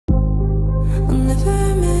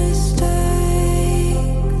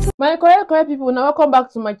My correct people, now welcome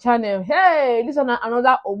back to my channel. Hey, this one na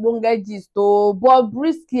another ogbonge gist o.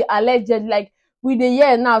 Bobrisky alleged, like we dey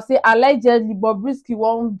hear now say allegedly Bobrisky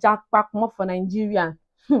wan japa comot for Nigeria.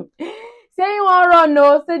 Say he wan run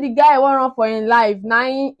o, say the guy wan run for him life. Na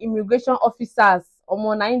him immigration officers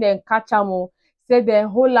na him dem catch am o. Say dem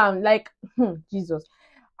hold am like Jesus.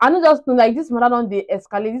 I no just know, like this matter don dey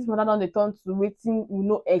escalate, this matter don dey turn to wetin we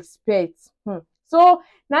no expect. So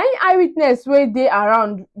na im eyewitness wey dey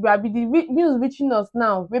around be the news reaching us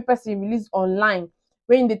now wey person release online,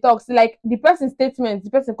 wey im dey talk say, like the person statement, the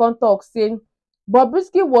person come talk say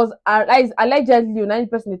Bobrisky was allegedly, na the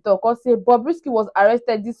person dey talk, come say Bobrisky was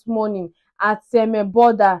arrested this morning at Seme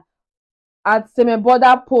border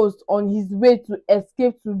post on his way to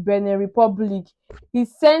escape to Benin Republic. He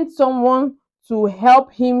sent someone to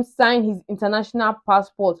help him sign his international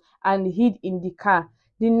passport and hid in the car.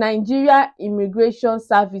 The Nigeria Immigration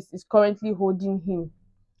Service is currently holding him.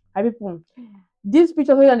 My people, this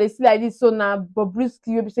picture wey dey see like this, so na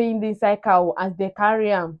Bobrisky wey be say him dey inside car as they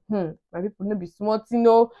carry am. My people, no be small thing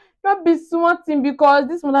o, no be small thing, because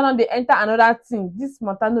this matter don dey enter another thing. This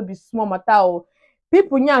matter no be small matter o.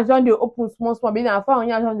 People yansh don dey open small small, but na fowl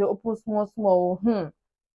yansh don dey open small small o.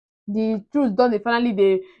 The truth don dey finally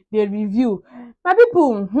dey reveal. My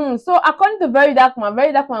people, so according to very dark man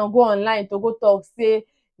go online to go talk say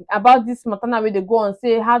about this matter now wey dey go on,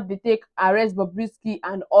 say how they take arrest Bobrisky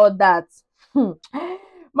and all that.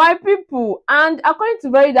 My people, and according to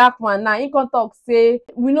very dark man now, he come talk say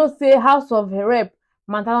we know say House of Rep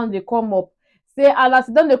matter don dey come up. Say as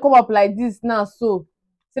e don dey come up like this now, so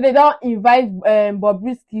they don invite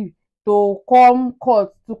Bobrisky to come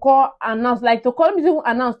court, to come announce, like to come even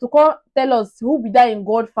announce, to come tell us who be that im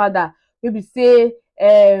godfather wey be say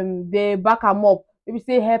dey back am up, wey be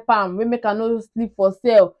say help am, wey make am no sleep for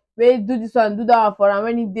cell, wey do this one do that one for am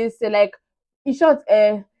when he dey say, like in short,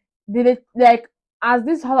 like as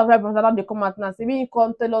this House of Rep don dey come out now, say make him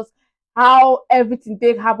come tell us how everything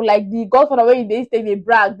take happen, like the godfather wey dey take dey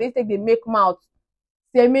brag, dey take dey make mouth.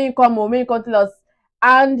 Say make him come tell us.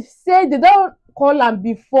 And say they don call am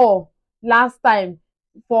before last time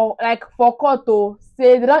for court o.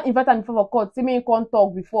 Say they don invite am before for court, say make him come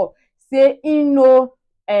talk before, say him no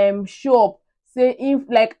show up, say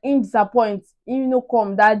him disappoint, him no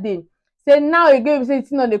come that day. Say now again, say the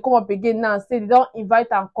thing no dey come up again now, say they don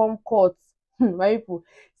invite am come court. My people,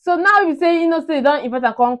 so now we say say they don invite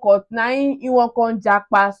am come court, na him wan come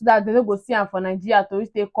japa so that they no go see am for Nigeria to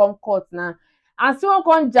reach take come court now. And still wan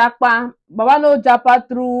come japa, baba no japa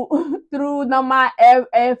through normal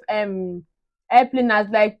airplane, as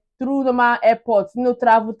like through normal airport, no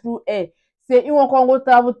travel through air. Say he wan come go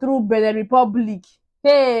travel through Benin Republic.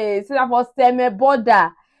 Hey, say na for Seme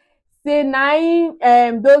border. Say na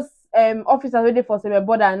him those officers wey dey for Seme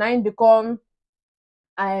border, na him dey come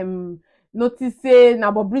notice say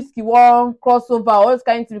na Bobrisky wan cross over all those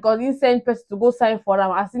kind thing, because he send person to go sign for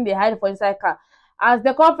am as him dey hide for inside car. As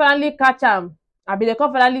they come finally catch am, they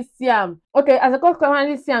come finally see am. Okay, as they come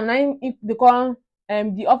finally see am, na him dey come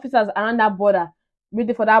the officers around that border, wey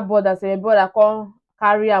dey for that border, say border come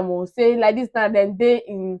carry am o. Say like this now dem dey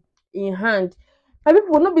in hand. My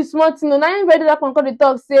people, no be small thing o. Na him very dark man come dey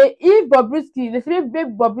talk say if Bobrisky, they say make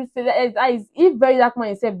Bobrisky, if very dark man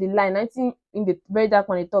himself dey lie, na him in the very dark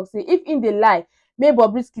man dey talk say if him dey lie, make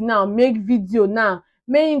Bobrisky now make video now,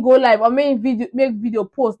 make him go live, or make him make video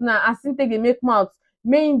post now as him take dey make mouth,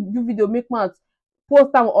 make him do video make mouth,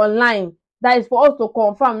 post am online. That is for us to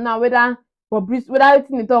confirm now whether Bobrisky, whether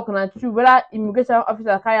everything dey talk na true, whether immigration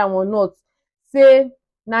officer carry am or not. Say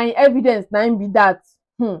na him evidence na him be that.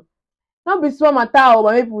 No be small matter o,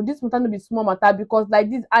 my people. This matter no be small matter, because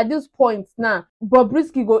like this, at this point now,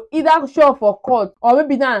 Bobrisky go either show up for court, or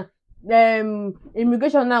maybe now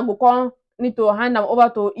immigration now go come need to hand am over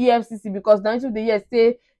to EFCC, because now wetin we dey hear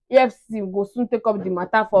say EFCC go soon take up the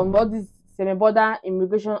matter from all these Seme border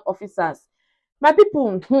immigration officers. My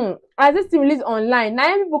people, as this thing release online,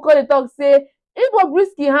 na people come dey talk say if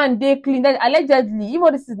Bobrisky hand dey clean, that allegedly, if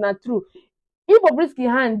all this is not true, if Bobrisky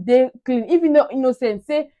hand dey clean, if he no innocent,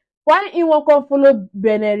 say why he wan come follow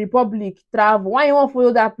Benin Republic travel? Why he wan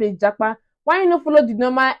follow that place japa? Why he no follow the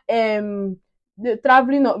normal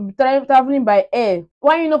traveling by air?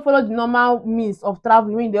 Why you no follow the normal means of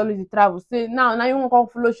traveling when you always travel? Say now you wan come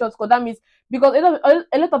follow shortcut. That means, because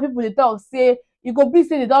a lot of people dey talk say e go be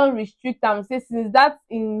say they don restrict am, say since that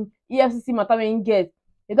in EFCC matter wey him get,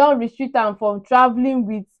 they don restrict am from traveling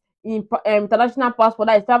with international passport,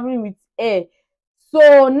 that is traveling with air.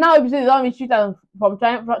 So now if you say they don restrict am from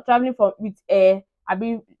traveling with air,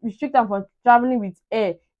 restrict am from traveling with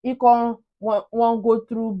air, he come wan go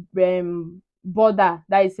through border,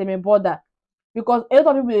 that is Seme border. because a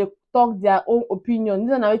lot of people dey talk their own opinion.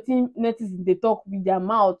 Dis one na wetin netizens dey talk with their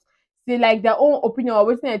mouth, say like their own opinion or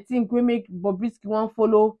wetin dem think wey make Bobrisky wan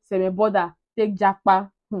follow Seme brother take japa.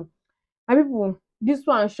 My people, dis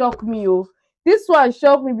one shock me oo. Dis one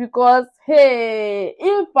shock me because hey,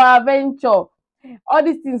 if peradventure all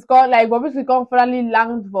dis things come, like Bobrisky come finally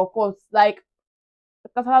land for court, like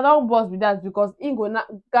kasala don burst be dat, because im go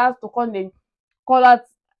gat to come dey call out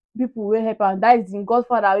people wey help am, dat is im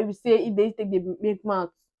godfather wey be say e dey take dey make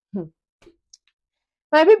mouth.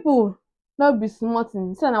 My people, no be small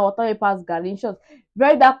thing, dis one na water wey pass garri. In short,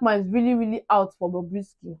 very dark man is really out for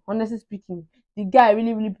Bobrisky. Honestly speaking, the guy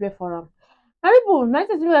really prepare for am. My people, na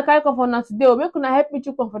wetin I carry come for una today o. Make una help me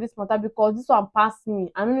chook mouth for dis matter, because dis one pass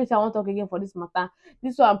me. I no know if I wan talk again for dis matter.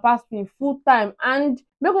 Dis one pass me full time. And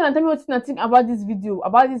make una tell me wetin una think about dis video,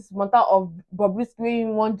 about dis matter of Bobrisky wey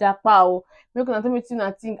im wan japa o. Make una tell me wetin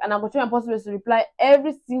una think, and I go try my possible to reply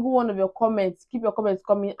every single one of your comments. Keep your comments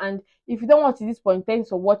coming, and if you don watch to dis point, thanks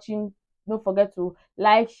for watching. Don't forget to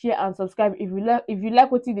like, share and subscribe if you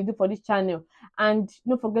like wetin dey do for dis channel. And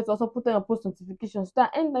don't forget to also put on your post notifications so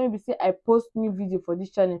that anytime we say I post new video for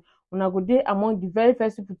this channel, una go dey among the very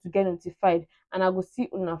first people to get notified. And I go see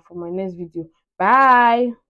una for my next video. Bye.